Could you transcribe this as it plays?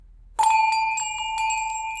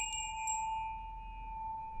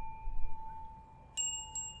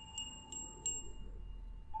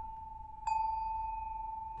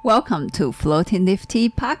Welcome to Floating Leaf Tea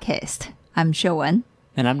Podcast. I'm Showen.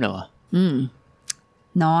 And I'm Noah.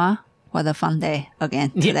 Noah, what a fun day again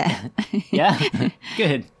today. Yeah,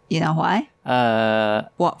 good. You know why?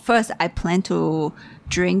 Well, first, I plan to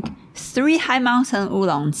drink 3 High Mountain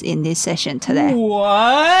Oolongs in this session today.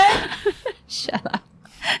 What? Shut up.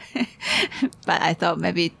 But I thought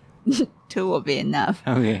maybe 2 will be enough.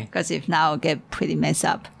 Okay. Because if not, I'll get pretty messed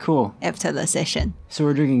up. Cool. After the session. So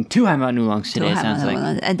we're drinking 2 High Mountain Oolongs today, sounds like.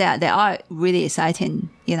 And they are really exciting,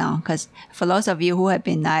 you know, because for those of you who have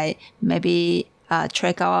been like, maybe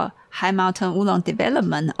track our High Mountain Oolong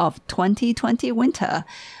development of 2020 winter,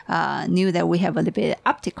 knew that we have a little bit of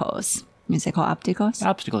obstacles. Is it called obstacles?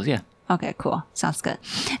 Obstacles, yeah. Okay, cool. Sounds good.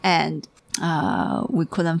 And we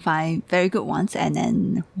couldn't find very good ones. And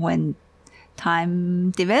then when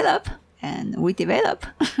time develop, and we develop.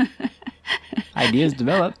 Ideas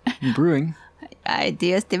develop in brewing.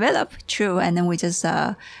 Ideas develop, true. And then we just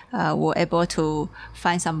were able to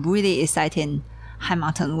find some really exciting High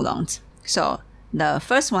Mountain Oolongs. So the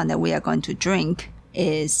first one that we are going to drink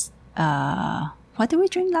is, what did we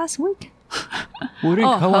drink last week? We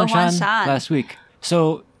drank Hewan Shan Shan last week.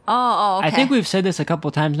 So okay. I think we've said this a couple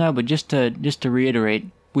of times now, but just to reiterate,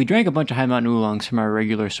 we drank a bunch of High Mountain Oolongs from our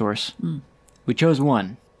regular source. We chose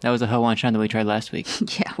one. That was the Hewan Shan that we tried last week.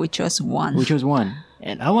 Yeah, we chose one. We chose one.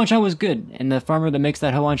 And Hewan Shan was good. And the farmer that makes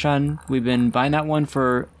that Hewan Shan, we've been buying that one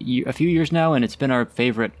for a few years now, and it's been our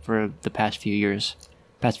favorite for the past few years.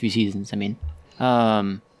 Past few seasons, I mean.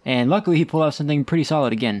 And luckily he pulled off something pretty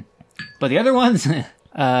solid again. But the other ones, we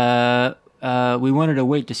wanted to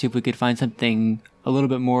wait to see if we could find something a little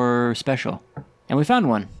bit more special. And we found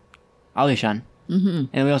one. Alishan. Mm-hmm.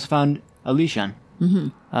 And we also found Alishan.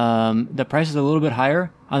 Mm-hmm. The price is a little bit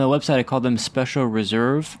higher. On the website, I call them Special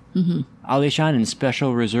Reserve Alishan and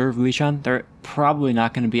Special Reserve Lishan. They're probably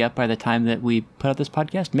not going to be up by the time that we put out this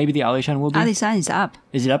podcast. Maybe the Alishan will be. Alishan is up.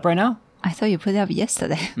 Is it up right now? I thought you put it up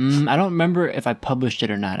yesterday. I don't remember if I published it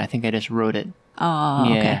or not. I think I just wrote it. Oh,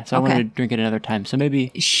 yeah, okay. So I wanted to drink it another time. So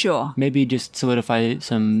maybe just solidify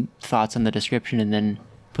some thoughts on the description and then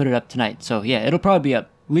put it up tonight. So yeah, it'll probably be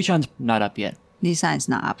up. Lishan's not up yet. Lishan is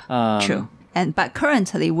not up. True. But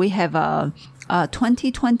currently we have a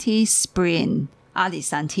 2020 spring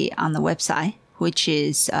Alishan tea on the website, which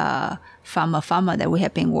is from a farmer that we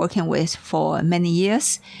have been working with for many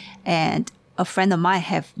years. And a friend of mine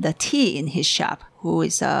have the tea in his shop, who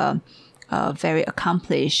is a very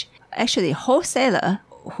accomplished, actually wholesaler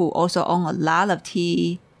who also own a lot of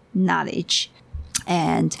tea knowledge.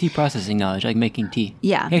 And tea processing knowledge, like making tea.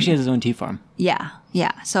 Yeah. He actually has his own tea farm. Yeah.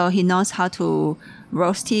 So he knows how to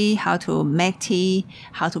roast tea, how to make tea,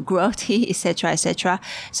 how to grow tea, etc., etc.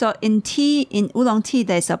 So in oolong tea,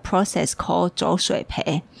 there's a process called 走水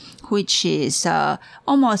培, which is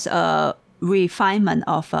almost a refinement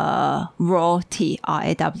of raw tea,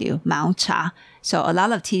 RAW, Mao Cha. So a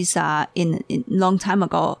lot of teas are in long time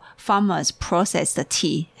ago, farmers process the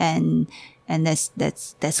tea and that's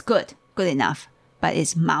good enough. But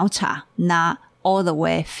it's Mao Cha, not all the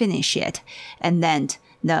way finished yet. And then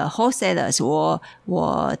the wholesalers will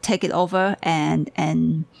take it over and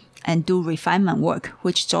do refinement work,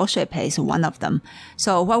 which 走水培 is one of them.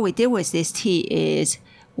 So what we did with this tea is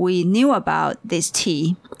we knew about this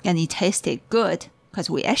tea and it tasted good because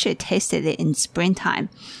we actually tasted it in springtime.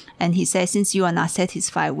 And he said, since you are not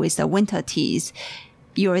satisfied with the winter teas,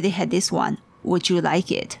 you already had this one. Would you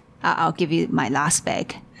like it? I'll give you my last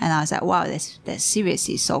bag. And I was like, wow, that's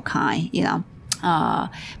seriously so kind, you know.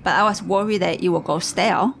 But I was worried that it will go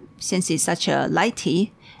stale since it's such a light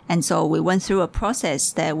tea. And so we went through a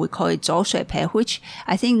process that we call it 走水培, which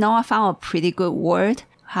I think Noah found a pretty good word.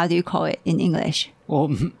 How do you call it in English? Well,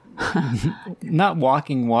 not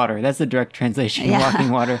walking water. That's the direct translation. Yeah. Walking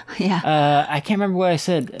water. Yeah. I can't remember what I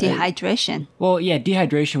said. Dehydration. Well, yeah,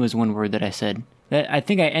 dehydration was one word that I said. I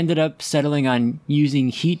think I ended up settling on using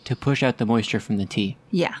heat to push out the moisture from the tea.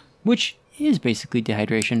 Yeah. Which is basically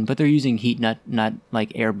dehydration, but they're using heat, not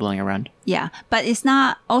like air blowing around. Yeah, but it's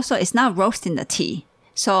not roasting the tea.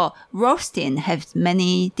 So roasting has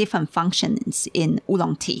many different functions in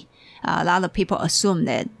oolong tea. A lot of people assume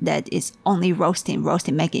that it's only roasting,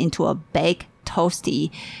 make it into a baked,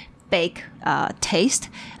 toasty, taste.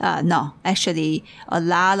 No, actually, a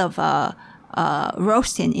lot of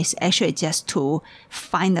roasting is actually just to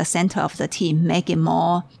find the center of the tea, make it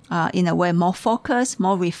more, in a way, more focused,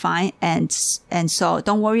 more refined, and so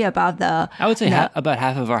don't worry about the. I would say about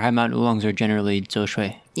half of our High Mountain Oolongs are generally 走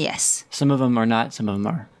水. Yes. Some of them are not. Some of them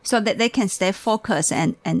are. So that they can stay focused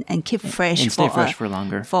and keep fresh and stay fresh for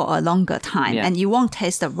longer. For a longer time, yeah. And you won't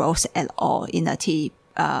taste the roast at all in the tea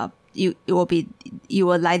you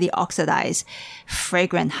will lightly oxidize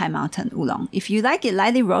fragrant High Mountain Oolong. If you like it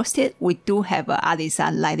lightly roasted, we do have a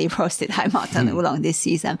Alishan lightly roasted High Mountain Oolong this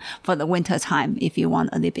season for the winter time if you want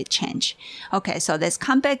a little bit change. Okay, so let's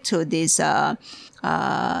come back to this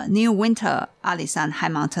new winter Alishan High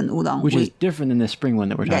Mountain Oolong. Which is different than the spring one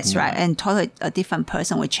that we're talking about. That's right, and totally a different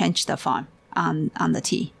person. We changed the farm on the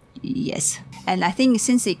tea. Yes. And I think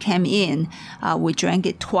since it came in, we drank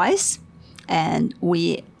it twice, and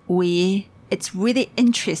it's really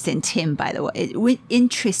interesting tea, by the way.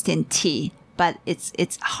 Interesting tea, but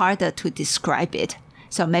it's harder to describe it.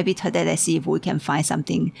 So maybe today let's see if we can find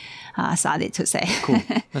something solid to say. Cool.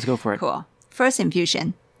 Let's go for it. Cool. First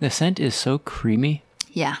infusion. The scent is so creamy.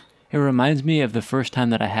 Yeah. It reminds me of the first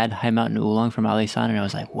time that I had High Mountain Oolong from Alishan, and I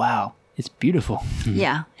was like, wow, it's beautiful.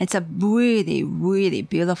 Yeah, it's a really, really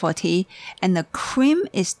beautiful tea. And the cream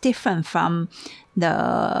is different from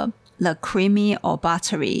the creamy or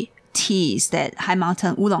buttery teas that High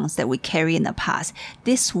Mountain Oolongs that we carry in the past.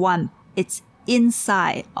 This one, it's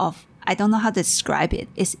inside of, I don't know how to describe it.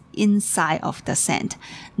 It's inside of the scent,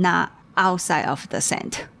 not outside of the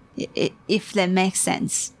scent. If that makes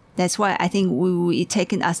sense. That's why I think it's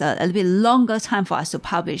taken us a little bit longer time for us to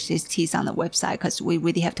publish these teas on the website, because we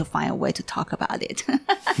really have to find a way to talk about it.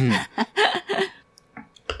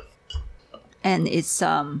 And it's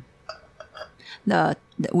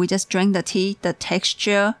we just drank the tea. The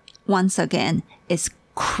texture, once again, is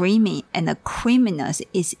creamy, and the creaminess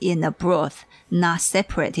is in the broth, not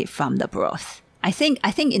separated from the broth. I think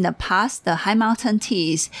in the past, the High Mountain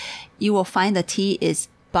teas, you will find the tea is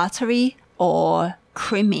buttery or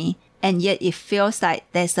creamy, and yet it feels like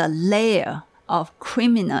there's a layer of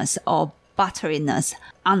creaminess or butteriness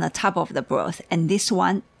on the top of the broth, and this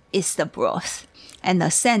one is the broth. And the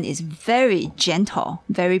scent is very gentle,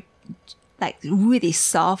 very like really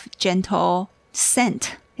soft, gentle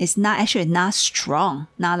scent. It's not strong,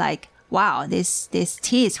 not like, wow, this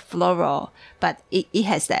tea is floral, but it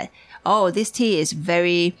has that, oh, this tea is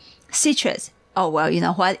very citrus. Oh, well, you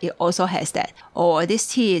know what? It also has that. Or this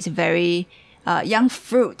tea is very young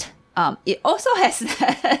fruit. It also has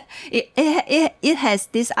that. It has,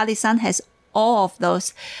 this Alishan has all of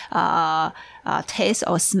those taste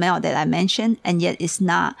or smell that I mentioned, and yet it's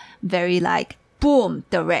not very like boom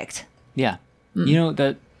direct. Yeah. You know,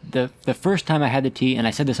 the first time I had the tea, and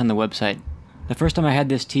I said this on the website, the first time I had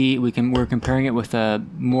this tea, we're comparing it with a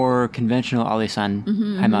more conventional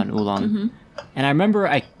Alishan High Mountain Oolong. And I remember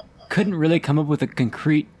I couldn't really come up with a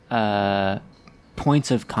concrete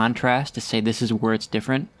points of contrast to say this is where it's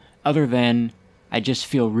different, other than I just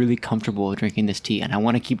feel really comfortable drinking this tea, and I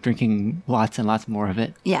want to keep drinking lots and lots more of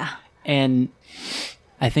it. Yeah. And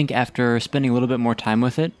I think after spending a little bit more time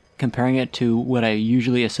with it, comparing it to what I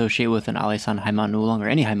usually associate with an Alishan High Mountain Oolong or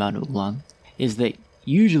any High Mountain Oolong, is that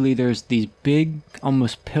usually there's these big,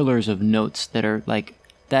 almost pillars of notes that are like,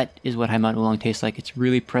 that is what High Mountain Oolong tastes like. It's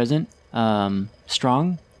really present,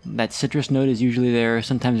 strong. That citrus note is usually there.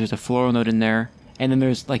 Sometimes there's a floral note in there. And then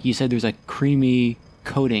there's, like you said, there's a creamy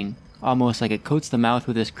coating, almost like it coats the mouth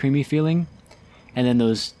with this creamy feeling. And then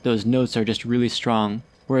those notes are just really strong.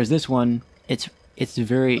 Whereas this one, it's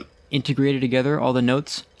very integrated together, all the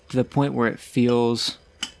notes, to the point where it feels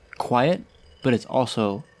quiet, but it's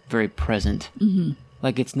also very present.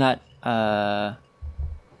 Like it's not,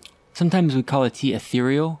 sometimes we call a tea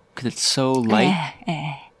ethereal because it's so light.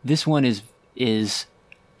 This one is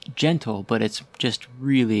gentle, but it's just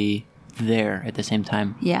really there at the same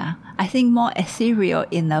time. Yeah, I think more ethereal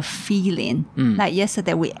in the feeling. Like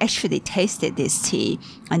yesterday, we actually tasted this tea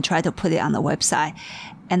and tried to put it on the website,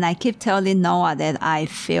 and I keep telling Noah that I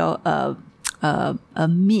feel a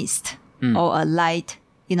mist or a light,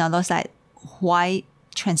 you know, those like white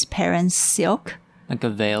transparent silk, like a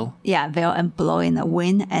veil. Yeah, veil, and blow in the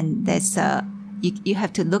wind, and there's you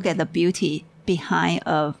have to look at the beauty behind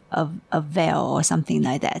a veil or something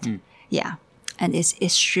like that. Yeah. And it's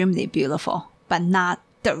extremely beautiful, but not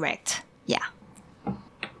direct. Yeah.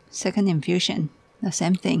 Second infusion, the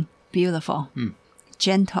same thing. Beautiful,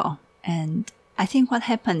 gentle. And I think what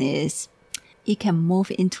happened is it can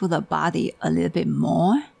move into the body a little bit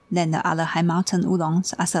more than the other High Mountain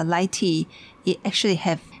Oolongs. As a light tea, it actually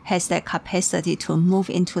has that capacity to move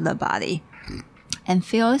into the body. And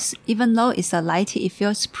feels, even though it's a light tea, it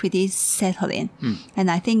feels pretty settling. And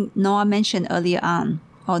I think Noah mentioned earlier on,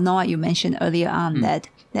 you mentioned earlier on that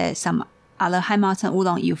there's some other High Mountain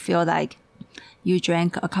Oolong, you feel like you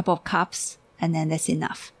drank a couple of cups and then that's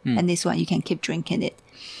enough. And this one, you can keep drinking it.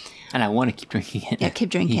 And I want to keep drinking it. Yeah, keep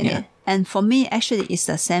drinking it. And for me, actually, it's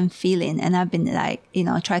the same feeling. And I've been like,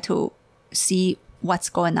 try to see what's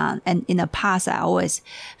going on. And in the past, I always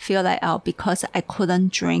feel like, because I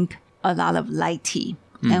couldn't drink a lot of light tea,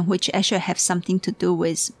 and which actually have something to do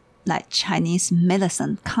with like Chinese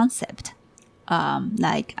medicine concept.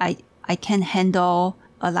 Like I can handle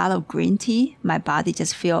a lot of green tea. My body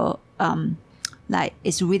just feel like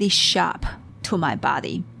it's really sharp to my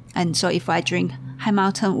body. And so if I drink High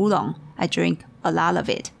Mountain Oolong, I drink a lot of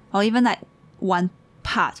it. Or even like one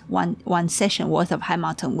session worth of High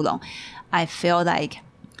Mountain Oolong, I feel like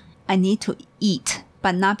I need to eat,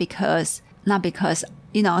 but not because,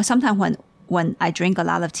 you know, sometimes when I drink a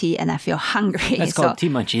lot of tea and I feel hungry. That's called tea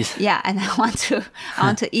munchies. Yeah, and I want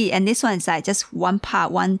to eat. And this one is like just one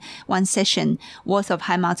session worth of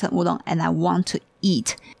High Mountain Oolong, and I want to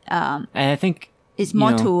eat. And I think it's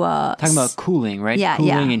more talking about cooling, right? Yeah,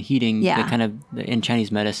 cooling and heating. Yeah. The kind of in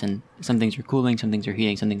Chinese medicine, some things are cooling, some things are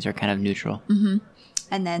heating, some things are kind of neutral. Mm-hmm.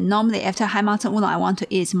 And then normally after High Mountain Oolong, I want to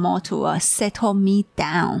eat more to settle me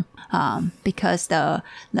down, because the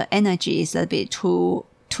energy is a bit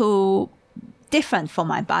too different for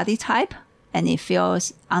my body type, and it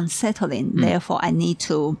feels unsettling. Therefore, I need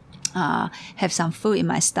to have some food in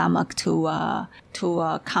my stomach to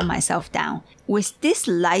calm myself down. With this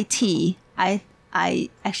light tea, I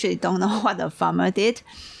actually don't know what the farmer did.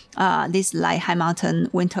 This light High Mountain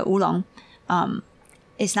Winter Oolong,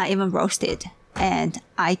 it's not even roasted, and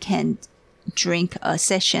I can drink a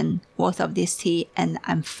session worth of this tea, and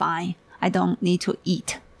I'm fine. I don't need to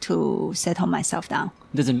eat to settle myself down.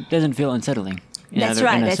 Doesn't feel unsettling. That's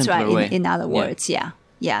right. In other words,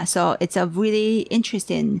 yeah. So it's a really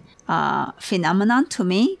interesting phenomenon to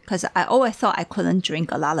me, because I always thought I couldn't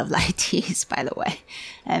drink a lot of light teas. By the way,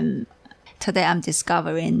 and today I'm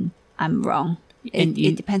discovering I'm wrong.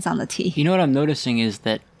 It depends on the tea. You know what I'm noticing is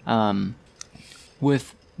that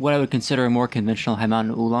with what I would consider a more conventional High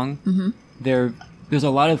Mountain Oolong, there's a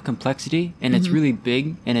lot of complexity, and it's really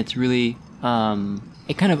big, and it's really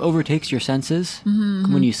it kind of overtakes your senses.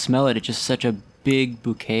 When you smell it. It's just such a big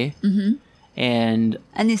bouquet. And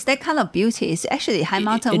it's that kind of beauty. It's actually High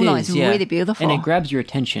Mountain Oolong is really beautiful, and it grabs your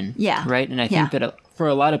attention. Yeah, right. And I think that for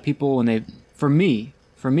a lot of people, for me,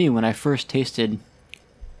 when I first tasted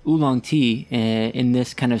oolong tea in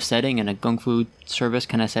this kind of setting, in a Gong Fu service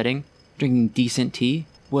kind of setting, drinking decent tea,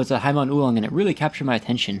 was a High Mountain Oolong, and it really captured my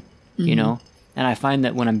attention. You know, and I find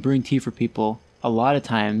that when I'm brewing tea for people, a lot of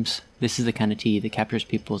times this is the kind of tea that captures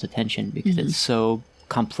people's attention because it's so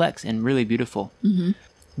complex and really beautiful.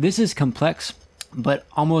 This is complex, but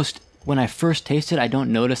almost when I first taste it, I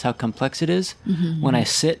don't notice how complex it is. When I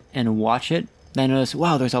sit and watch it, I notice,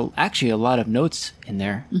 wow, there's actually a lot of notes in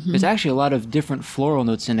there. There's actually a lot of different floral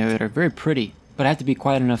notes in there that are very pretty, but I have to be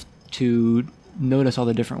quiet enough to notice all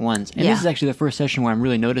the different ones. And this is actually the first session where I'm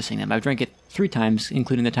really noticing them. I've drank it 3 times,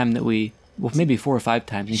 including the time that maybe 4 or 5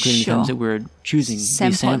 times, including the times that we were choosing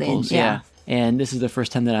these samples. Yeah. And this is the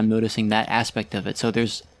first time that I'm noticing that aspect of it. So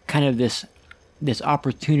there's kind of this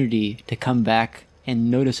opportunity to come back and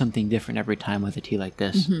notice something different every time with a tea like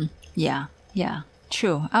this. Yeah.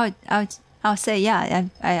 True. I would say, I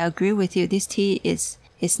agree with you. This tea is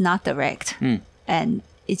not direct. And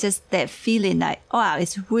it's just that feeling like, wow,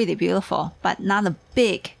 it's really beautiful, but not a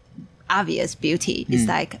big, obvious beauty. It's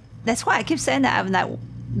like, that's why I keep saying that I'm like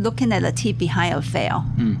looking at the tea behind a veil,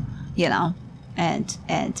 you know, and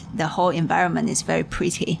the whole environment is very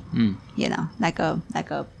pretty, you know, like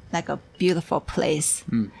a beautiful place.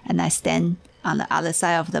 And I stand on the other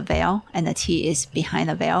side of the veil, and the tea is behind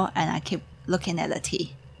the veil, and I keep looking at the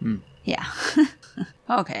tea. Yeah.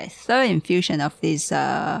 Okay. Third infusion of this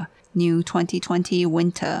new 2020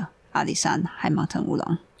 winter Alishan High Mountain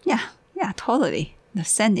Oolong. Yeah, totally. The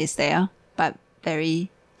scent is there, but very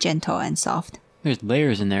gentle and soft. There's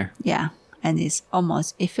layers in there. Yeah, and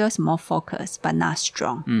it feels more focused, but not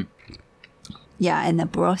strong. Yeah, and the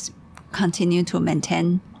broth continue to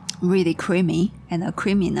maintain really creamy, and the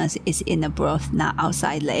creaminess is in the broth, not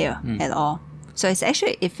outside layer at all. So it's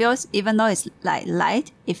actually, it feels, even though it's like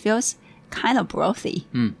light, it feels kind of brothy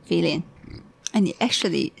feeling. And it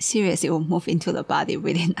actually, seriously, will move into the body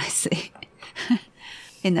really nicely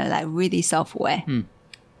in a like really soft way.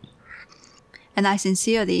 And I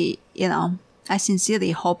sincerely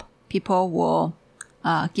hope people will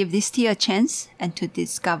give this tea a chance and to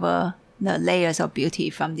discover the layers of beauty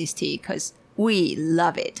from this tea, because we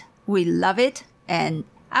love it. We love it. And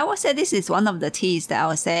I would say this is one of the teas that I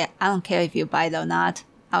would say, I don't care if you buy it or not,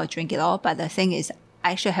 I'll drink it all. But the thing is,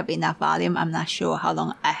 I should have enough volume. I'm not sure how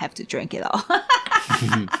long I have to drink it all.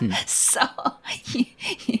 So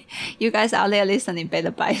you guys out there listening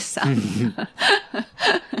better buy some.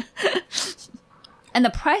 And the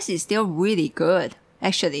price is still really good.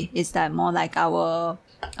 Actually, it's that more like our,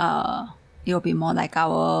 it'll be more like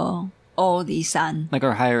our all Li San. Like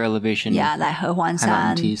our higher elevation. Yeah, like He Huan high mountain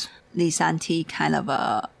San, teas. Li San tea kind of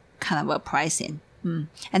a pricing.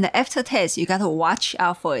 And the aftertaste, you got to watch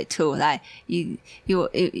out for it too. Like you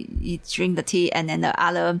drink the tea, and then the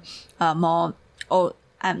other more old,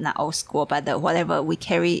 I'm not old school, but whatever we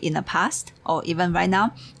carry in the past or even right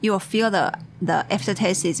now, you will feel the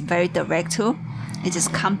aftertaste is very direct too. It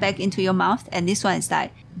just come back into your mouth, and this one is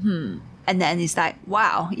like and then it's like,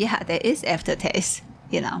 wow, yeah, there is aftertaste,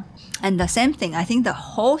 you know. And the same thing, I think the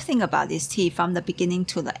whole thing about this tea from the beginning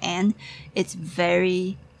to the end, it's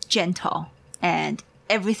very gentle. And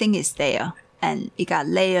everything is there. And it got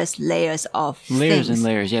layers of Layers things. and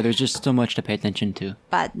layers. Yeah, there's just so much to pay attention to.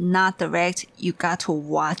 But not direct. You got to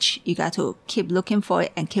watch. You got to keep looking for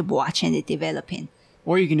it and keep watching it developing.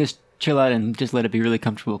 Or you can just chill out and just let it be really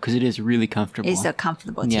comfortable, because it is really comfortable. It's a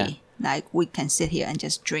comfortable tea. Yeah. Like we can sit here and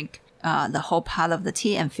just drink the whole pot of the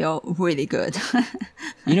tea and feel really good.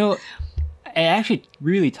 You know, it actually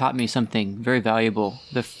really taught me something very valuable.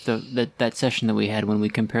 That session that we had when we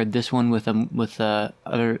compared this one with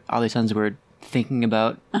other Alisans we're thinking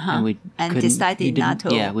about, and we decided not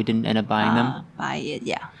to. Yeah, we didn't end up buying them. Buy it,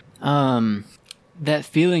 yeah. That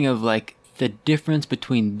feeling of like the difference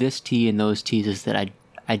between this tea and those teas is that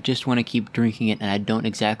I just want to keep drinking it, and I don't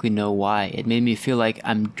exactly know why. It made me feel like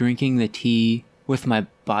I'm drinking the tea with my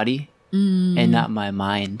body and not my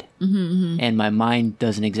mind. And my mind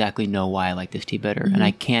doesn't exactly know why I like this tea better. And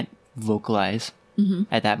I can't vocalize.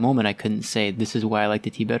 At that moment, I couldn't say, this is why I like the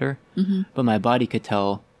tea better. But my body could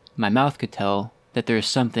tell, my mouth could tell that there is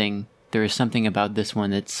something about this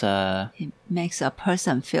one that's... it makes a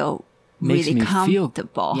person feel really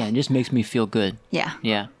comfortable. Yeah, it just makes me feel good. Yeah.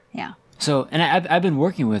 Yeah. Yeah. So, and I've been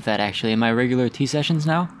working with that actually in my regular tea sessions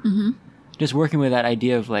now. Just working with that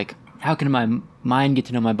idea of like, how can my mind get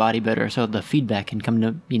to know my body better so the feedback can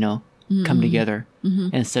come together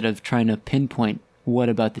instead of trying to pinpoint what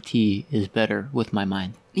about the tea is better with my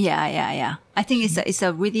mind. Yeah. I think it's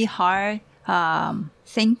a really hard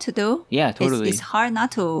thing to do. Yeah, totally. It's hard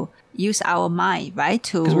not to use our mind, right?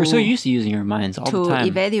 Because we're so used to using our minds all the time. To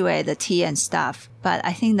evaluate the tea and stuff. But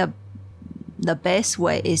I think the best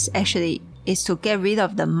way is to get rid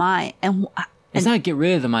of the mind and it's not get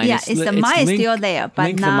rid of the mind. Yeah, the mind is still there, but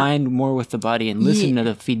link the mind more with the body and listen to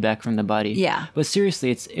the feedback from the body. Yeah. But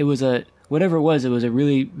seriously, it was a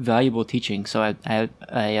really valuable teaching. So I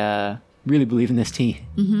really believe in this tea.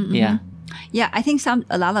 Yeah. Yeah, I think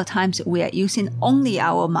a lot of times we are using only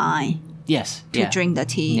our mind. Yes. To drink the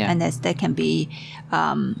tea, and that can be,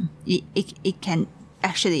 it can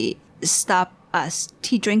actually stop us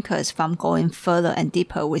tea drinkers from going further and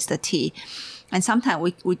deeper with the tea. And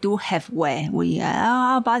sometimes we do have where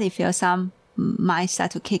our body feels some mind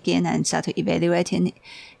start to kick in and start to evaluating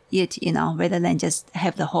it, rather than just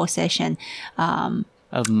have the whole session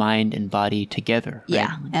of mind and body together. Right?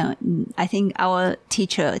 Yeah, and I think our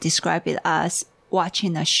teacher described it as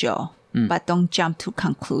watching a show, but don't jump to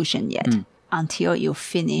conclusion yet until you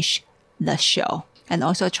finish the show, and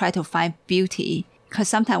also try to find beauty, because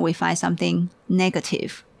sometimes we find something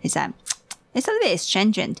negative. It's a little bit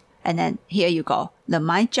stringent. And then here you go. The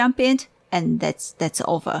mind jump in, and that's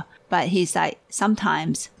over. But he's like,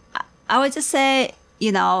 sometimes, I would just say,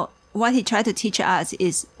 what he tried to teach us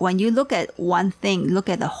is when you look at one thing, look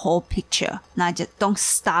at the whole picture. Not just, don't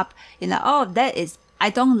stop,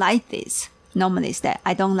 I don't like this. Normally it's that,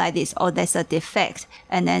 I don't like this, or that's a defect.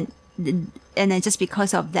 And then just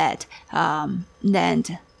because of that, then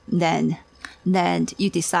you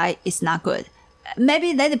decide it's not good.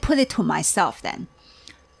 Maybe let me put it to myself then.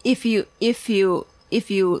 If you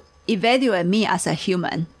evaluate me as a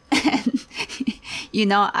human, and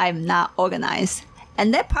I'm not organized,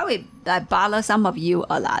 and that probably bothers some of you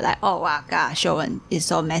a lot. Like, oh wow, God, Showen is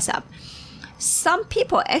so messed up. Some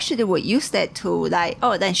people actually would use that to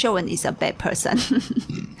then Showen is a bad person,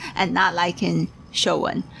 and not liking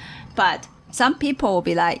Showen. But some people will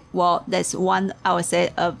be like, well, that's one, I would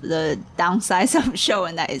say, of the downsides of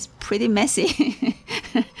Showen, that is pretty messy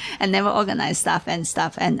and never organize stuff,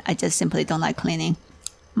 and I just simply don't like cleaning.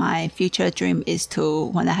 My future dream is to,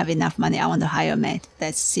 when I have enough money, I want to hire a maid.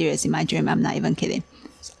 That's seriously my dream. I'm not even kidding.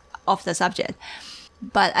 Off the subject.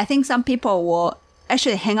 But I think some people will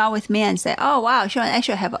actually hang out with me and say, oh wow, Showen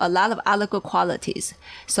actually have a lot of other good qualities.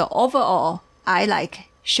 So overall, I like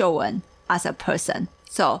Showen as a person.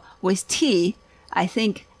 So with tea, I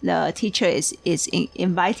think the teacher is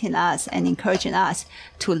inviting us and encouraging us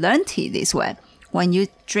to learn tea this way. When you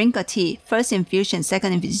drink a tea, first infusion,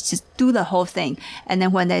 second infusion, just do the whole thing. And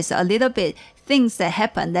then when there's a little bit things that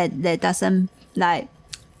happen that doesn't like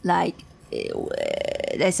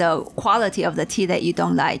there's a quality of the tea that you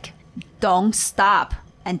don't like, don't stop.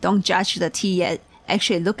 and don't judge the tea yet.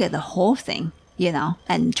 Actually look at the whole thing,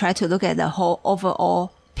 and try to look at the whole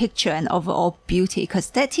overall picture and overall beauty, because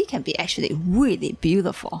that tea can be actually really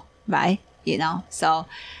beautiful, right? So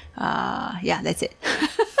that's it.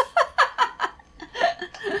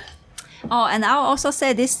 Oh, and I'll also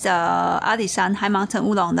say this Alishan High Mountain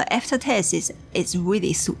Oolong, the aftertaste is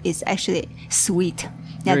really is actually sweet.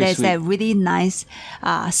 Yeah, Very there's sweet. that really nice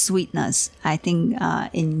sweetness. I think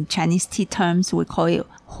in Chinese tea terms we call it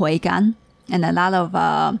huigan, and a lot of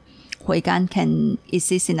huigan can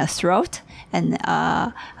exist in the throat, and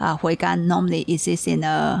huigan normally exists in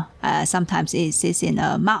sometimes it exists in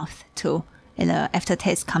the mouth too. And the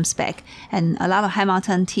aftertaste comes back. And a lot of high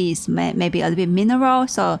mountain teas may be a little bit mineral,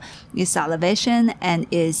 so it's salivation and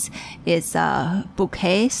it's a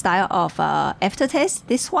bouquet style of aftertaste.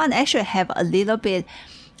 This one actually have a little bit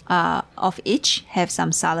of each, have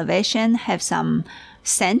some salivation, have some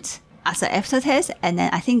scent as an aftertaste. And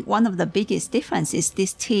then I think one of the biggest difference is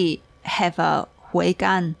this tea have a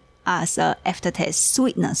huigan as a aftertaste.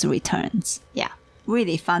 Sweetness returns. Yeah,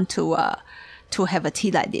 really fun to have a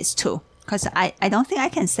tea like this too. Because I don't think I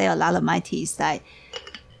can say a lot of my teas that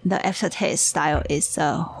the aftertaste style is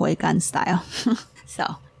huigan style.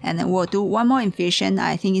 So, and then we'll do one more infusion.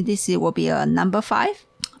 I think this will be a number 5.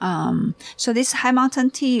 So this high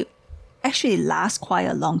mountain tea actually lasts quite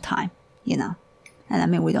a long time, And I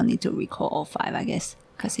mean, we don't need to recall all 5, I guess,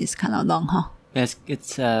 because it's kind of long, huh? It's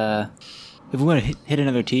if we want to hit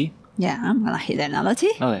another tea. Yeah, I'm going to hit another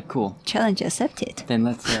tea. Okay, cool. Challenge accepted. Then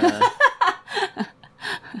let's.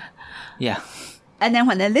 Yeah. And then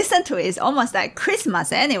when they listen to it, it's almost like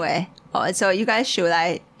Christmas anyway. Oh, so you guys should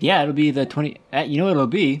Yeah, it'll be the 20. You know what it'll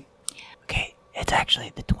be? Okay, it's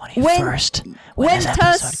actually the 21st when this winter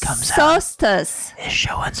episode comes out. solstice. It's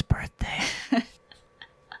Shoan's birthday.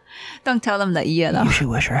 Don't tell them the year though. You should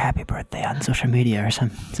wish her happy birthday on social media or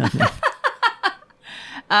something.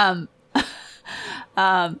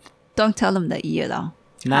 Don't tell them the year though.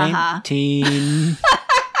 19.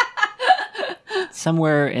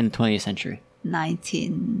 Somewhere in the 20th century.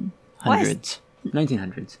 1900s.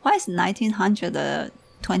 1900s. Why is 1900 the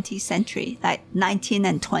 20th century? Like 19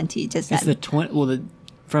 and 20, just It's like, the 20. Well,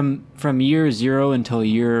 from year 0 until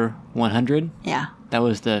year 100. yeah. That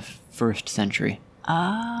was the first century.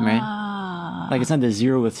 Ah. Right? Like, it's not the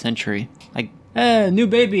 0th century. Like, new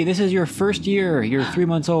baby, this is your first year. You're 3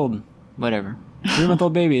 months old. Whatever.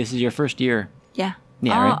 3-month-old baby, this is your first year. Yeah.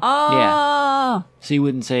 Yeah, oh, right? Oh. Yeah. So you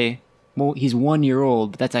wouldn't say, well, he's 1 year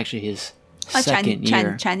old, but that's actually his second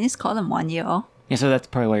year. Chinese call them 1 year old. Yeah, so that's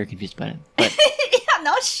probably why you're confused about it. But Yeah,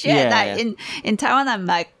 no shit. Yeah, like yeah. in Taiwan, I'm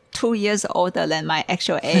like 2 years older than my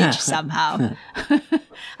actual age somehow.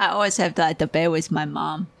 I always have to debate with my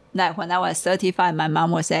mom. Like when I was 35, my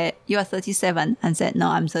mom would say, "You are 37," and said, "No,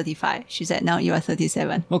 I'm 35." She said, "No, you are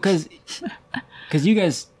 37." well, because you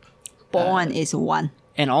guys, Born is 1.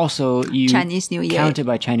 and also you Chinese New Year. counted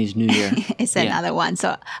by Chinese New Year. It's Yeah. another one.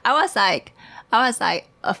 So I was like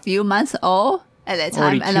a few months old at that time,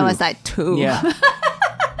 Already and I 2. was like 2. Yeah.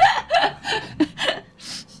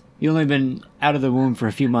 You've only been out of the womb for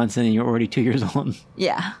a few months and you're already 2 years old.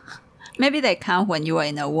 Yeah. Maybe they count when you were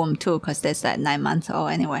in the womb too, because that's like 9 months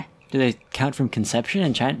old anyway. Do they count from conception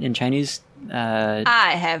in Chinese?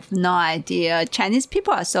 I have no idea. Chinese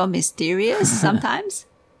people are so mysterious sometimes.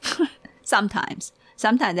 Sometimes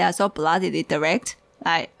they are so bloodily direct.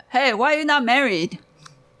 Like, hey, why are you not married?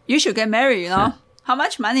 You should get married, How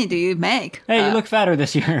much money do you make? Hey, you look fatter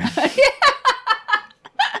this year.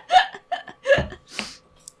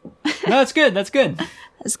 No, that's good. That's good.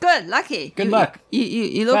 It's good. Lucky. Good luck.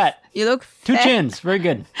 You look Fat. You look 2 fat. chins. Very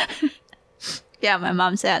good. Yeah, my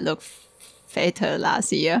mom said I look fatter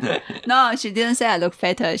last year. No, she didn't say I look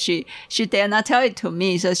fatter. She dare not tell it to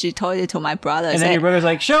me, so she told it to my brother. And then Said, your brother's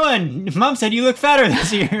like, Shoan, Mom said you look fatter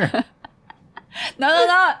this year.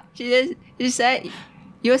 No. She said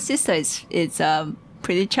your sister is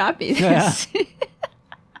pretty chubby. Yeah.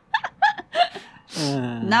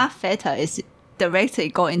 Not fatter. It's directly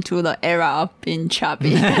go into the era of being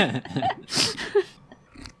chubby.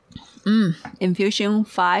 Infusion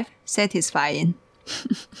 5, satisfying.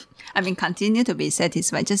 I mean, continue to be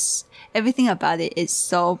satisfied. Just everything about it is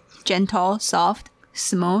so gentle, soft,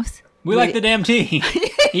 smooth. We like the damn tea.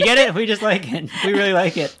 You get it? We just like it. We really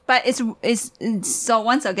like it. But it's so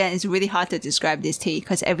once again, it's really hard to describe this tea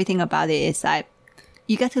because everything about it is like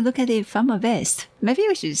you got to look at it from a vest. Maybe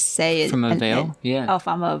we should say it From a veil? Yeah. Oh,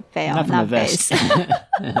 from a veil, Not from a vest.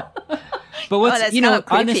 But what's that's kinda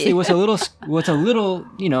creepy. honestly what's a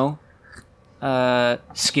little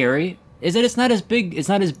scary is that it's not as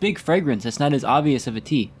big fragrance. It's not as obvious of a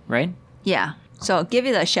tea, right? Yeah. So give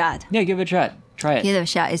it a shot. Yeah, give it a shot. Try it. Give it a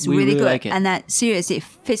shot. It's We really really good. like it. And that seriously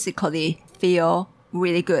physically feel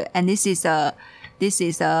really good. And this is a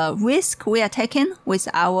risk we are taking with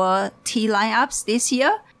our tea lineups this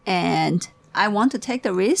year. And I want to take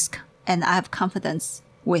the risk, and I have confidence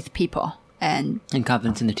with people. And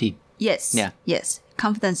confidence in the tea. yes, Yeah. yes,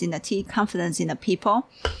 confidence in the tea, confidence in the people.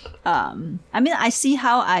 I mean, I see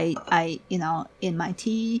how I in my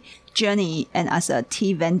tea journey and as a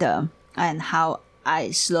tea vendor, and how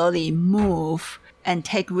I slowly move and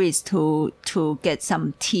take risks to get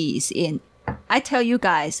some teas in. I tell you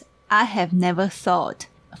guys, I have never thought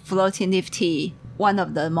floating leaf tea, one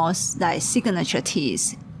of the most like signature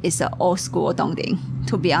teas, is the old school Dongding,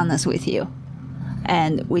 to be honest with you.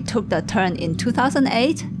 And we took the turn in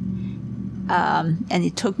 2008, and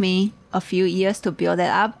it took me a few years to build it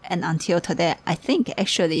up. And until today, I think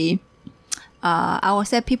actually, I would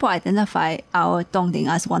say people identify our Dongding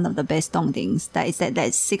as one of the best Dongdings. That is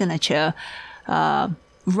that signature,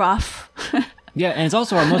 rough. Yeah, and it's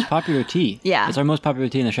also our most popular tea. Yeah. It's our most popular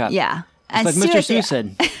tea in the shop. Yeah. It's like Mr. Seuss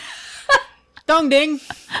said. Dong ding!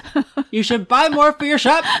 You should buy more for your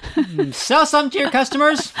shop, sell some to your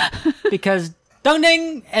customers, because Dong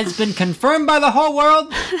ding has been confirmed by the whole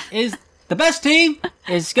world is the best tea,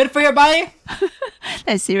 is good for your body.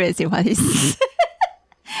 That's seriously what he said.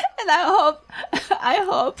 And I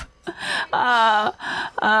hope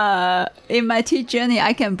in my tea journey,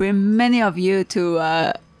 I can bring many of you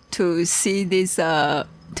to see this,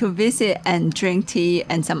 to visit and drink tea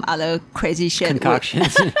and some other crazy shit.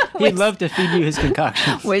 Concoctions. He'd love to feed you his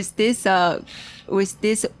concoctions. With this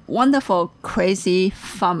wonderful, crazy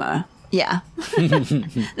farmer. Yeah.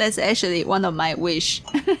 That's actually one of my wish.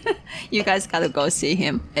 You guys gotta go see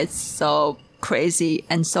him. It's so crazy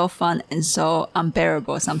and so fun and so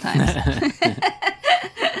unbearable sometimes.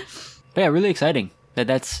 But yeah, really exciting.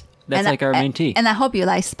 That's And like our main tea. And I hope you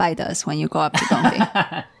like spiders when you go up to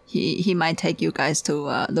Dongding. He might take you guys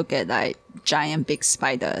to look at like giant big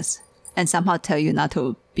spiders and somehow tell you not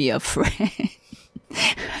to be afraid.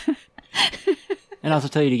 And also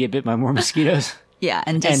tell you to get bit by more mosquitoes. Yeah,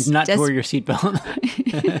 and Not to wear your seatbelt.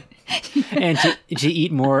 And to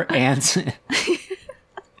eat more ants.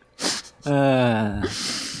 But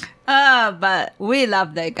we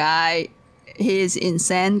love that guy. He is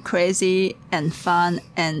insane, crazy, and fun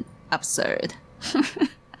and absurd.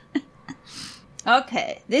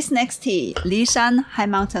 Okay, this next tea, Lishan High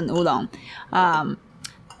Mountain Oolong.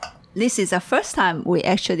 This is the first time we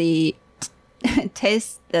actually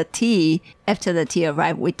taste the tea after the tea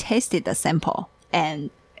arrived. We tasted the sample, and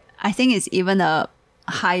I think it's even a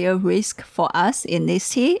higher risk for us in this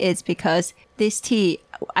tea. It's because this tea,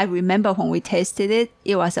 I remember when we tasted it,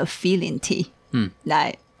 it was a feeling tea.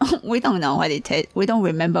 Like we don't know what it tastes. We don't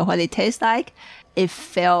remember what it tastes like. It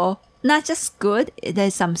felt not just good.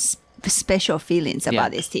 There's some special feelings about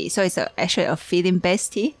this tea. So it's actually a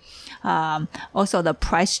feeling-based tea. Also, the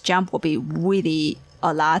price jump will be really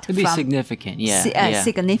a lot. It'd be significant, yeah.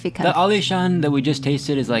 Significant. The Alishan that we just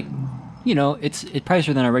tasted is like, it's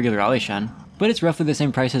pricier than a regular Alishan, but it's roughly the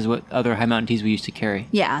same price as what other high mountain teas we used to carry.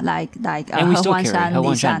 Yeah, like and we still carry Lishan,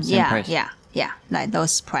 Hehuanshan, same price. Yeah, like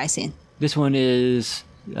those pricing. This one is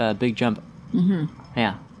a big jump. Mm-hmm.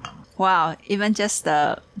 Yeah. Wow, even just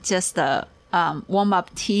the warm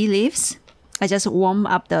up tea leaves. I just warm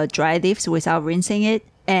up the dry leaves without rinsing it,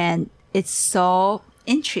 and it's so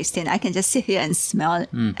interesting. I can just sit here and smell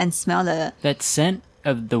the That scent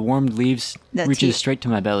of the warmed leaves The reaches tea. straight to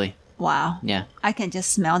my belly. wow. Yeah. I can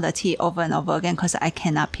just smell the tea over and over again because I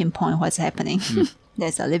cannot pinpoint what's happening.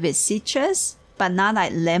 There's a little bit citrus, but not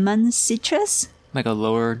like lemon citrus. Like a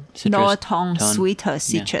lower citrus Lower tone, sweeter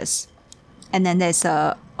citrus. And then there's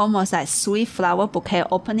a almost like sweet flower bouquet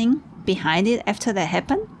opening behind it after that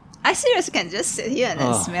happened. I seriously can just sit here and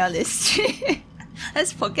then smell this tree.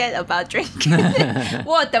 Let's forget about drinking.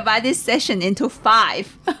 We'll divide this session into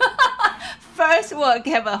 5. First, we'll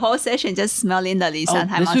have a whole session just smelling the Lishan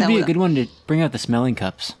High This Mountain would be a Oolong. good one to bring out the smelling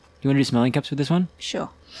cups. You want to do smelling cups with this one? Sure.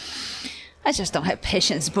 I just don't have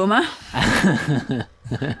patience, Boomer.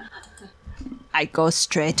 I go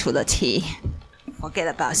straight to the tea. Forget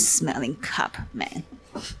about smelling cup, man.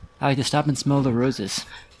 I like to stop and smell the roses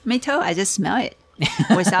Me too. I just smell it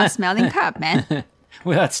without smelling cup, man.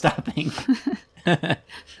 without stopping.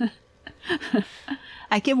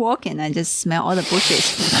 I keep walking and just smell all the bushes.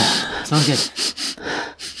 Smells good.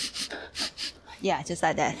 Yeah, just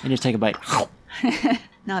like that. And just take a bite.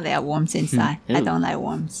 Now there are worms inside. I Ew. don't like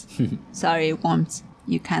worms. Sorry, worms.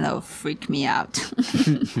 You kind of freak me out.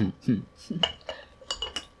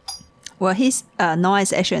 Well, he's Noah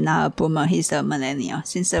is actually not a boomer. He's a millennial.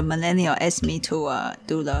 Since the millennial asked me to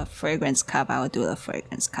do the fragrance cup, I will do the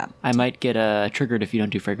fragrance cup. I might get triggered if you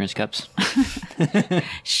don't do fragrance cups.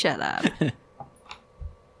 Shut up.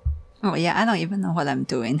 Oh, yeah, I don't even know what I'm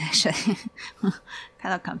doing, actually.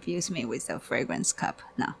 Kind of confused me with the fragrance cup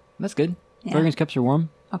now. That's good. Yeah. Fragrance cups are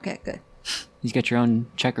warm. Okay, good. He's got your own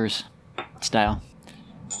checkers style.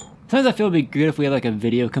 Sometimes I feel it'd be good if we had like a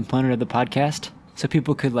video component of the podcast so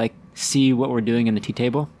people could like see what we're doing in the tea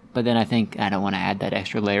table. But then I think I don't want to add that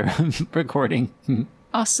extra layer of recording.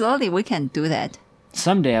 Oh, slowly we can do that.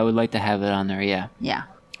 Someday I would like to have it on there, yeah. Yeah.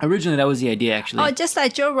 Originally that was the idea actually. Oh, just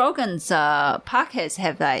like Joe Rogan's podcasts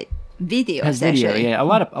have like videos. Has video, actually. yeah. A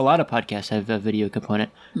lot of podcasts have a video component.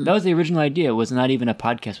 That was the original idea. It was not even a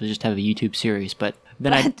podcast. It was just have a YouTube series. But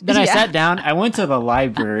then I sat down. I went to the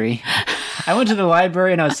library. I went to the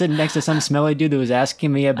library and I was sitting next to some smelly dude that was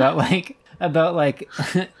asking me about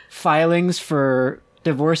filings for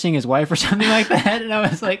divorcing his wife or something like that. And I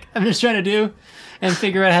was like, I'm just trying to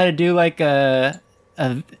figure out how to do like a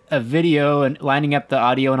video and lining up the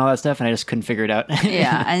audio and all that stuff, and I just couldn't figure it out.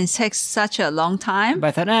 Yeah, and it takes such a long time. But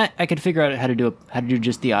I thought, I could figure out how to do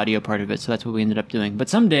just the audio part of it, so that's what we ended up doing. But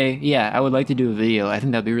someday, yeah, I would like to do a video. I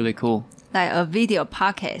think that'd be really cool. Like a video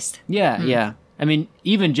podcast. Yeah, yeah. I mean,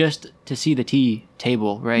 even just to see the tea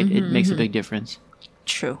table, right? It makes a big difference.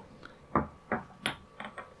 True.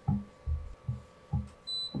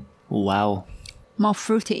 Wow. More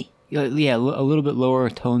fruity. Yeah, a little bit lower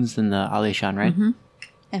tones than the Alishan, right?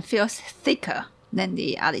 And feels thicker than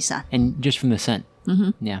the Alishan. And just from the scent.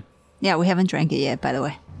 Yeah. Yeah, we haven't drank it yet, by the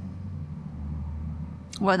way.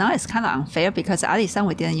 Well, now it's kind of unfair because Alishan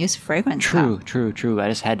we didn't use fragrance. True. I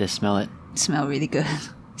just had to smell it. Smell really good.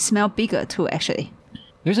 Smell bigger too, actually.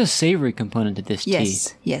 There's a savory component to this tea.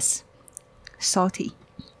 Yes. Salty.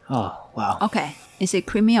 Oh, wow. Okay. Is it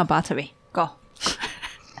creamy or buttery? Go.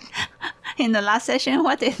 In the last session,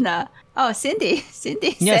 what did Cindy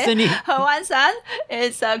Yeah, said Cindy. her one son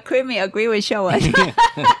is creamy. Agree with Sherwood. I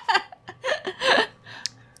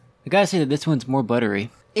gotta say that this one's more buttery.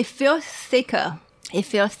 It feels thicker. It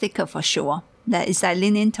feels thicker for sure. That is like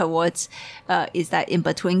leaning towards, is like in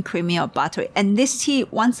between creamy or buttery. And this tea,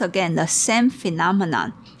 once again, the same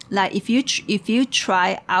phenomenon. Like if you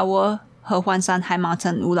try our He Huan Shan High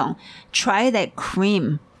Mountain Oolong, try that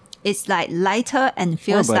cream. It's like lighter and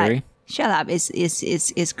feels like. Shut up!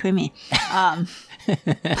 It's creamy,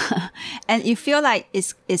 and you feel like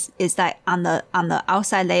it's like on the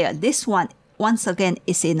outside layer. This one, once again,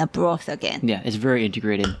 is in the broth again. Yeah, it's very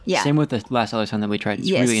integrated. Yeah. Same with the last Alishan that we tried.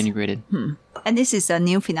 It's really integrated. And this is a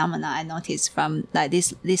new phenomenon I noticed from like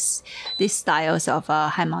this styles of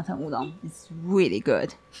High Mountain Oolong. It's really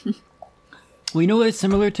good. We know what it's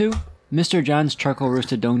similar to? Mr. John's charcoal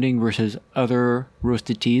roasted dongding versus other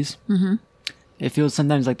roasted teas. It feels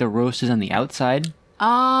sometimes like the roast is on the outside.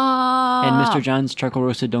 Oh. And Mr. John's charcoal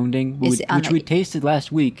roasted dongding, which we tasted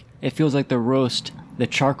last week, it feels like the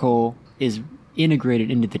charcoal is integrated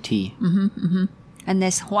into the tea. And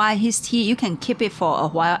that's why his tea, you can keep it for a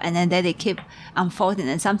while and then let it keep unfolding.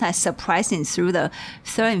 And sometimes surprising through the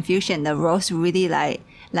third infusion, the roast really like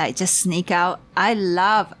just sneak out. I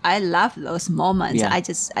love those moments. Yeah. I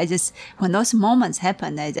just when those moments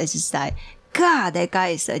happen, I just like, God, that guy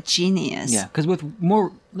is a genius. Yeah, because with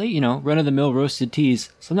more, run-of-the-mill roasted teas,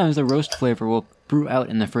 sometimes the roast flavor will brew out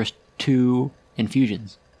in the first 2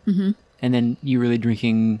 infusions. And then you're really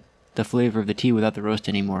drinking the flavor of the tea without the roast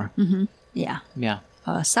anymore. Yeah. Yeah.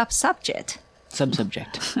 Subject.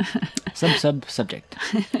 Subject.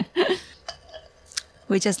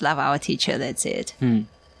 We just love our teacher, that's it.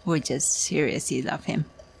 We just seriously love him.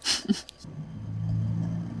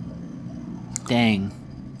 Dang.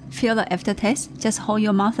 Feel the aftertaste? Just hold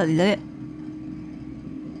your mouth a little.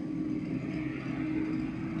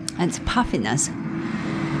 And it's puffiness.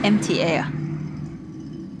 Empty air.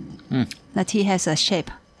 The tea has a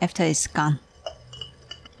shape after it's gone.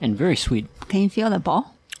 And very sweet. Can you feel the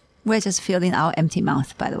ball? We're just feeling our empty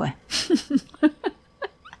mouth, by the way.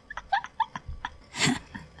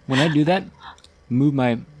 When I do that, move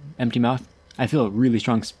my empty mouth, I feel a really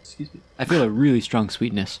strong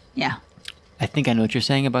sweetness. Yeah. I think I know what you're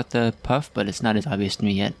saying about the puff, but it's not as obvious to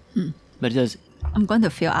me yet. But it does. I'm going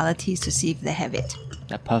to feel other teas to see if they have it.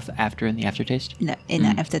 That puff after in the aftertaste? In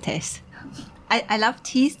the aftertaste. I love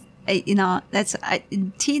teas.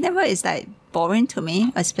 Tea never is like boring to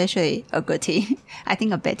me, especially a good tea. I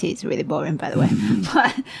think a bad tea is really boring, by the way.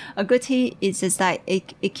 But a good tea is just like,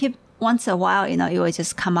 it keeps, once a while, it will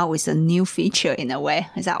just come out with a new feature in a way.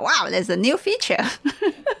 It's like, wow, there's a new feature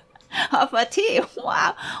of a tea.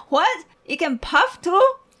 Wow. What? It can puff too?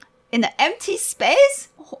 In the empty space?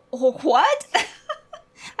 What?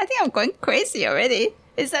 I think I'm going crazy already.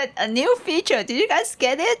 It's like a new feature. Did you guys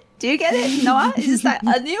get it? Do you get it, Noah? It's like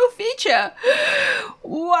a new feature.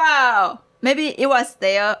 Wow. Maybe it was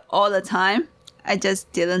there all the time. I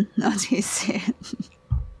just didn't notice it.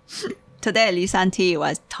 Today, Lisan T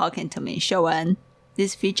was talking to me. Shouwen,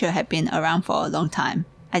 this feature had been around for a long time.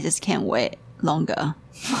 I just can't wait longer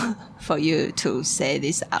for you to say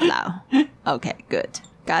this out loud. Okay, good.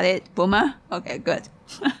 Got it, Boomer? Okay, good.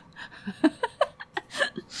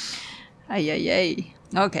 Ay.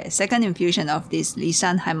 Okay, second infusion of this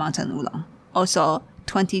Lisan High Mountain Oolong. Also,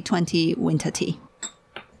 2020 winter tea.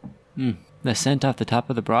 The scent off the top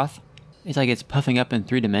of the broth, it's like it's puffing up in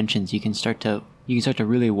 3 dimensions. You can start to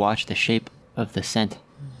really watch the shape of the scent.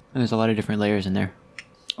 And there's a lot of different layers in there.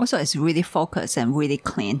 Also, it's really focused and really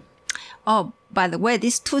clean. Oh, by the way,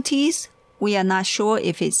 these 2 teas, we are not sure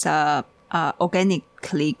if it's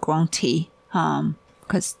organically grown tea,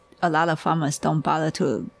 because a lot of farmers don't bother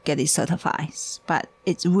to get it certified. But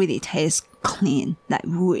it really tastes clean, like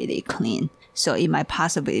really clean. So it might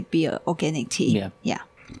possibly be an organic tea.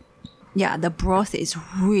 Yeah, the broth is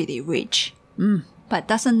really rich. But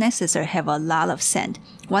doesn't necessarily have a lot of scent.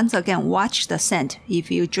 Once again, watch the scent.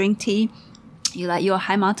 If you drink tea, you like your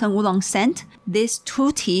High Mountain Oolong scent, these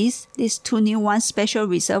 2 teas, these 2 new ones, special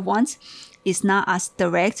reserve ones, is not as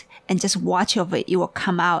direct, and just watch of it. It will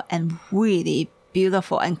come out and really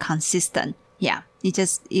beautiful and consistent. Yeah, it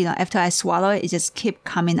just, after I swallow it, it just keep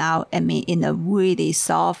coming out at me in a really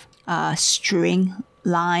soft string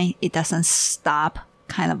line. It doesn't stop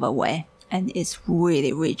kind of a way. And it's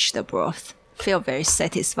really rich, the broth. Feel very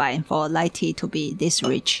satisfying for light tea to be this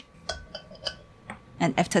rich.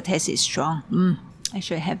 And aftertaste is strong. I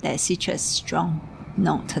should have that citrus strong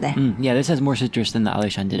note today. Yeah, this has more citrus than the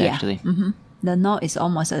Alishan did, actually. The note is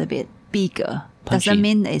almost a little bit bigger. Punchy. Doesn't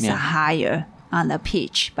mean it's higher on the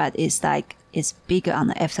peach, but it's like it's bigger on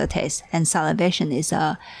the aftertaste. And salivation is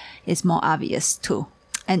more obvious too.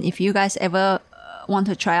 And if you guys ever want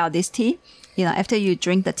to try out this tea, after you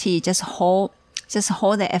drink the tea, just hold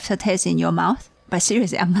the aftertaste in your mouth. But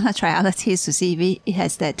seriously, I'm gonna try other teas to see if it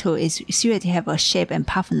has that too. It's seriously have a shape and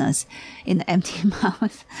puffiness in the empty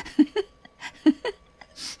mouth.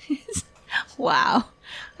 Wow,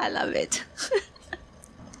 I love it.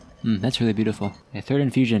 That's really beautiful. A 3rd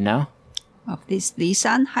infusion now. Of this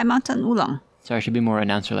Lisan High Mountain Oolong. Sorry, I should be more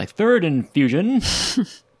announcer like 3rd infusion.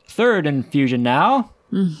 3rd infusion now.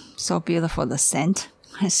 So beautiful, the scent.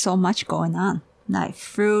 There's so much going on. Like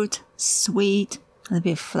fruit, sweet, a little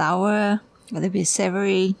bit flour, a little bit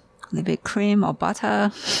savory, a little bit cream or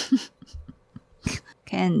butter.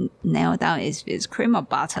 Can't nail down if it's cream or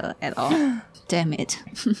butter at all. Damn it.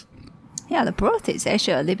 Yeah, the broth is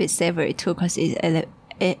actually a little bit savory too, because it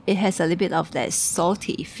has a little bit of that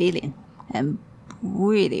salty feeling and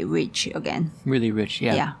really rich again. Really rich,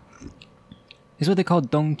 yeah. Yeah. It's what they call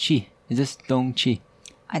dong chi. Is this dong chi?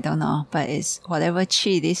 I don't know, but it's whatever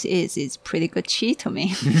chi this is, it's pretty good chi to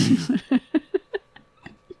me.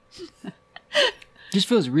 Just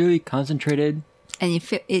feels really concentrated. And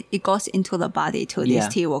it goes into the body too. This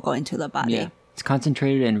tea will go into the body. Yeah. It's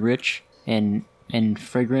concentrated and rich and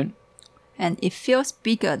fragrant. And it feels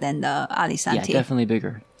bigger than the Alishan tea. Yeah, definitely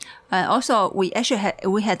bigger. And also, we actually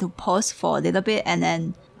had to pause for a little bit, and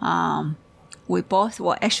then we both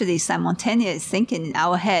were actually simultaneous thinking in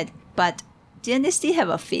our head. But didn't this tea have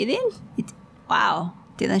a feeling? Wow,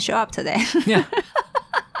 didn't show up today. Yeah.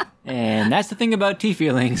 And that's the thing about tea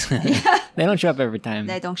feelings. They don't show up every time.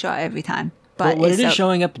 They don't show up every time. But what it is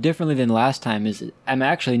showing up differently than last time is I'm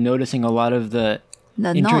actually noticing a lot of the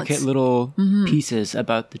intricate notes. Little pieces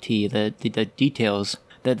about the tea, the details.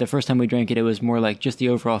 That the first time we drank it, it was more like just the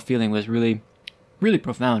overall feeling was really, really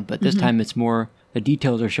profound. But this time it's more, the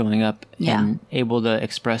details are showing up and able to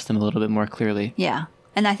express them a little bit more clearly. Yeah.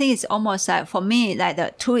 And I think it's almost like, for me, like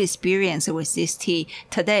the 2 experience with this tea,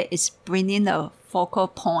 today is bringing the focal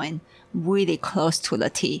point really close to the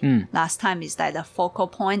tea. Last time is like the focal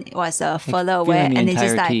point was further away, and it's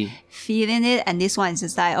just like feeling it. And this one is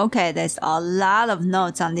just like, okay, there's a lot of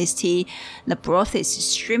notes on this tea. The broth is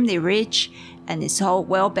extremely rich, and it's so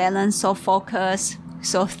well balanced, so focused,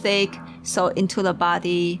 so thick, so into the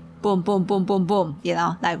body. Boom, boom, boom, boom, boom.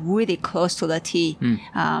 Like really close to the tea.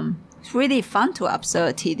 It's really fun to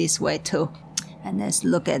observe tea this way too. And let's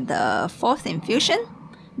look at the 4th infusion.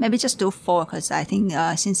 Maybe just do 4, because I think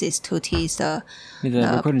since it's 2 teas, the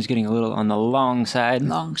recording is getting a little on the long side.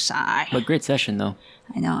 Long side. But great session though.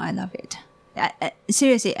 I know, I love it.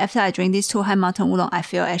 Seriously, after I drink these 2 High Mountain Oolong, I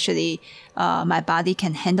feel actually my body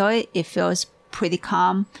can handle it. It feels pretty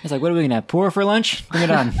calm. It's like, what are we going to have? Pour for lunch? Bring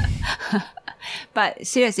it on. But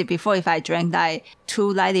seriously, before if I drank like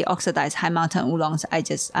 2 lightly oxidized high mountain oolongs,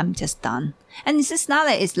 I'm just done. And it's just not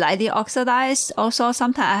like it's lightly oxidized. Also,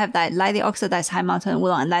 sometimes I have like lightly oxidized high mountain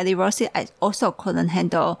oolong and lightly roasted. I also couldn't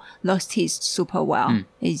handle those teas super well.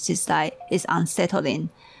 It's just like it's unsettling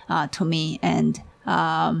to me. And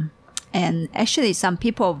actually, some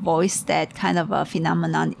people voice that kind of a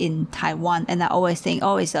phenomenon in Taiwan. And I always think,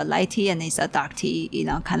 oh, it's a light tea and it's a dark tea,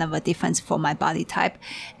 kind of a difference for my body type.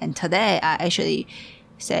 And today, I actually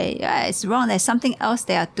say it's wrong. There's something else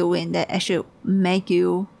they are doing that actually make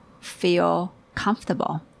you feel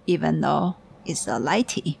comfortable, even though it's a light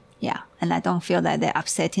tea. Yeah. And I don't feel like they're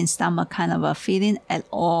upsetting stomach kind of a feeling at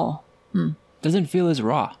all. Doesn't feel as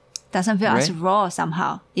raw. Doesn't feel as raw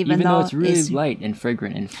somehow, even though it's really light and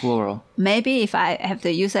fragrant and floral. Maybe if I have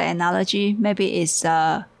to use an analogy, maybe it's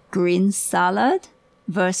a green salad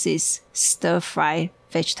versus stir-fried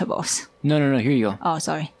vegetables. No, here you go. Oh,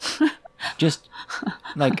 sorry. Just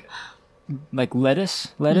like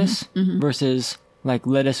lettuce versus like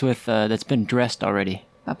lettuce with that's been dressed already.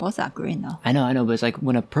 But both are green though. I know, but it's like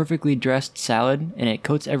when a perfectly dressed salad and it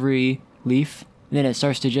coats every leaf, then it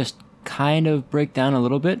starts to just kind of break down a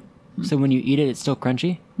little bit. So when you eat it, it's still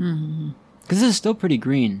crunchy. Because this is still pretty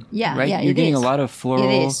green. Yeah, right? yeah, You're getting a lot of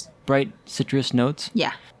floral, bright citrus notes.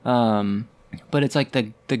 Yeah. But it's like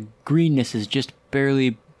the greenness is just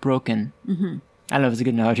barely broken. I don't know if it's a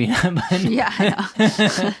good analogy, but yeah, I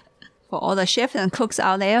know. For all the chefs and cooks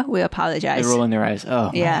out there, we apologize. They're rolling their eyes. Oh,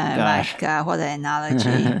 yeah, my gosh. My God, what an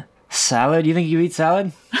analogy. Salad? You think you eat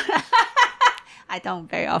salad? I don't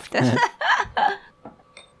very often.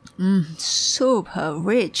 Super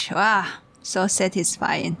rich. Wow, so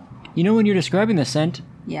satisfying. You know, when you're describing the scent,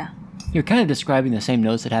 Yeah. you're kind of describing the same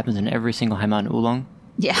notes that happens in every single High Mountain Oolong.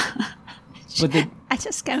 Yeah. But I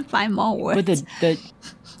just can't find more words. but the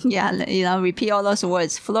Yeah, repeat all those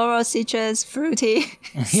words. Floral, citrus, fruity,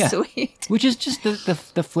 Yeah. sweet. which is just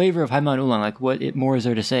the flavor of High Mountain Oolong, like what more is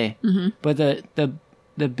there to say? But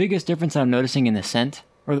the biggest difference I'm noticing in the scent,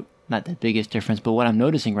 or not the biggest difference, but what I'm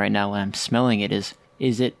noticing right now when I'm smelling it is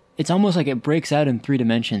it's almost like it breaks out in 3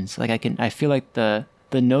 dimensions. Like I feel like the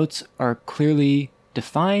notes are clearly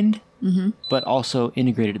defined, but also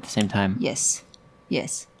integrated at the same time. Yes.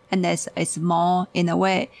 And it's more, in a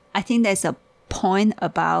way, I think there's a point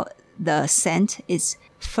about the scent is,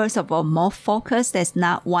 first of all, more focused. There's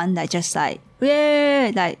not one that just like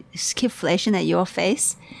keep flashing at your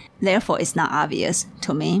face. Therefore, it's not obvious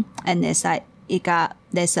to me. And it's like,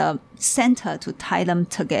 there's a center to tie them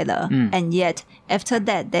together. And yet, after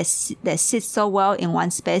that, they sit so well in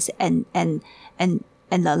one space and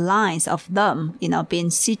the lines of them, being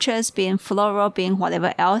citrus, being floral, being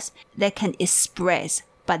whatever else, they can express.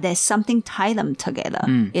 But there's something tie them together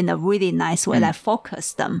in a really nice way that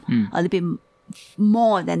focus them a little bit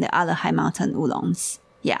more than the other high mountain oolongs.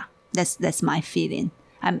 Yeah, that's my feeling.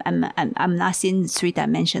 I'm not seeing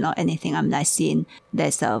 3-dimension or anything. I'm not seeing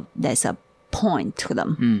there's a point to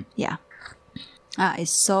them. Yeah.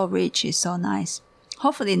 It's so rich. It's so nice.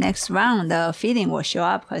 Hopefully next round the feeling will show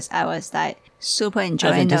up, because I was like super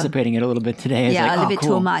enjoying. I was anticipating it a little bit today. A little bit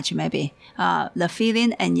too much maybe. The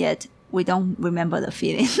feeling, and yet we don't remember the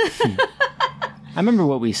feeling. I remember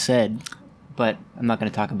what we said, but I'm not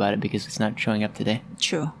going to talk about it because it's not showing up today.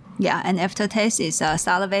 True. Yeah, and aftertaste is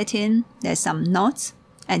salivating. There's some notes,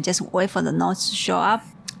 and just wait for the notes to show up.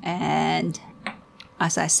 And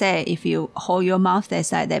as I say, if you hold your mouth,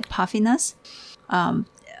 there's like that puffiness.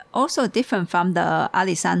 Also different from the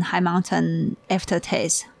Alishan High Mountain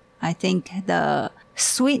aftertaste. I think the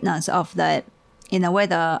sweetness of in a way,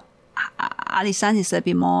 the Alishan is a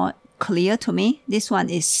bit more clear to me. This one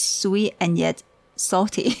is sweet and yet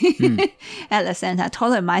salty at the same time.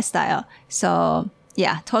 Totally my style. So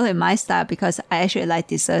yeah, totally my style, because I actually like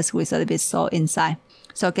desserts with a little bit salt inside.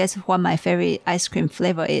 So guess what my favorite ice cream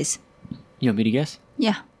flavor is? You want me to guess?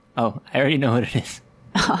 Yeah. Oh, I already know what it is.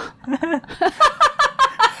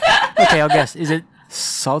 Okay, I'll guess. Is it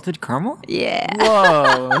salted caramel? Yeah.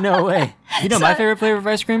 Whoa, no way. You know my favorite flavor of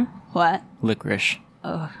ice cream? What? Licorice.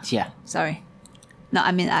 Oh, Yeah. sorry. No,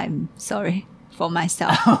 I mean, I'm sorry for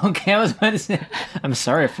myself. Okay, I was about to say, I'm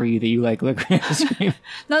sorry for you that you like licorice ice cream.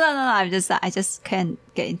 No. I just can't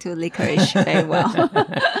get into licorice very well.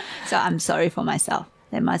 So I'm sorry for myself.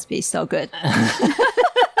 That must be so good.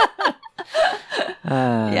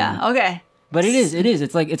 Yeah. Okay. But it is.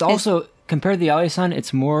 It's like, it's also, compared to the Alishan,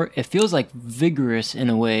 it feels like vigorous in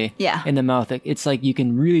a way. Yeah. In the mouth. It's like you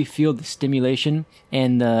can really feel the stimulation,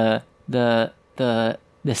 and the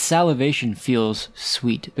salivation feels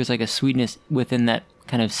sweet. There's like a sweetness within that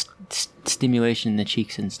kind of stimulation in the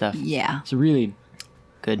cheeks and stuff. Yeah. It's really,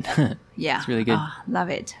 good. Yeah. It's really good. Love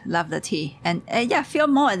it. Love the tea. And feel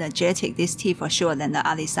more energetic, this tea for sure, than the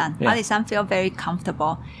Alisan. Yeah. Alisan feel very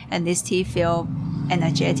comfortable, and this tea feel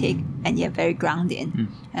energetic and yet very grounding.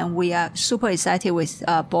 And we are super excited with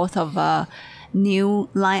both of new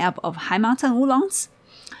lineup of High Mountain Oolongs.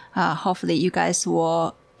 Hopefully you guys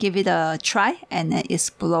will give it a try and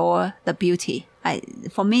explore the beauty.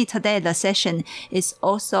 For me today, the session is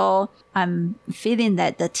also, I'm feeling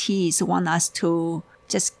that the teas want us to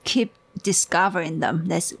just keep discovering them.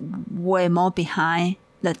 There's way more behind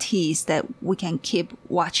the teas that we can keep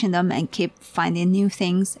watching them and keep finding new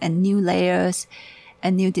things and new layers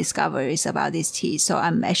and new discoveries about these teas. So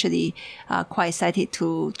I'm actually quite excited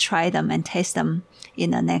to try them and taste them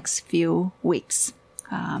in the next few weeks.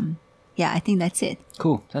 I think that's it.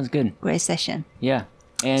 Cool. Sounds good. Great session. Yeah.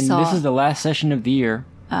 And So- this is the last session of the year,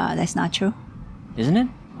 That's not true. isn't it?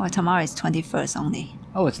 Well, tomorrow is 21st only.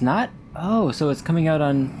 Oh, it's not? Oh, so it's coming out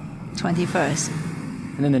on... 21st.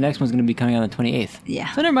 And then the next one's going to be coming out on the 28th.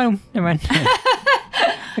 Yeah. So never mind.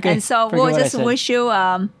 Okay. And so forget we'll what I just said. wish you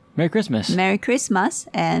Merry Christmas. Merry Christmas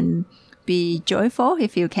and be joyful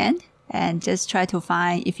if you can. And just try to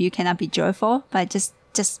find, if you cannot be joyful, but just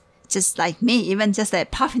like me, even just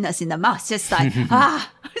that puffiness in the mouth, just like,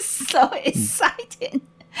 so exciting.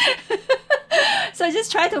 So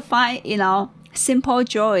just try to find, simple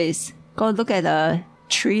joys. Go look at a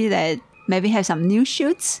tree that maybe have some new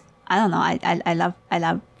shoots. I don't know.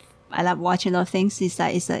 I love watching those things.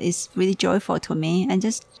 It's really joyful to me. And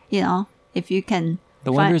just, if you can.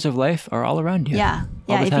 The wonders of life are all around you. Yeah.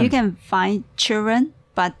 All the If time. you can find children,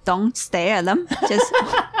 but don't stare at them, just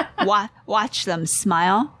watch them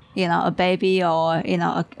smile. A baby or,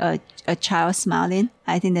 a child smiling.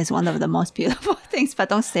 I think that's one of the most beautiful things, but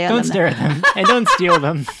don't stare at Don't them. stare at them. And don't steal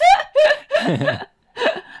them.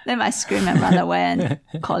 They might scream and run away and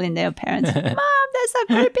calling their parents. Mom, there's a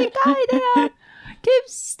creepy guy there. Keep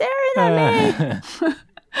staring at me.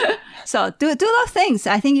 So do those things.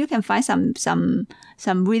 I think you can find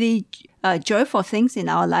some really joyful things in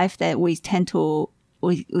our life that we tend to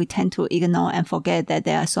ignore and forget that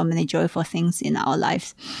there are so many joyful things in our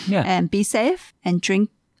lives. Yeah. And be safe and drink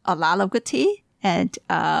a lot of good tea. And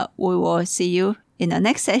we will see you in the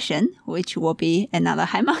next session, which will be another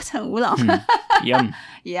High Mountain Oolong. Yum.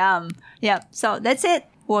 Yum. Yeah. So that's it.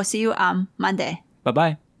 We'll see you on Monday.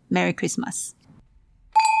 Bye-bye. Merry Christmas.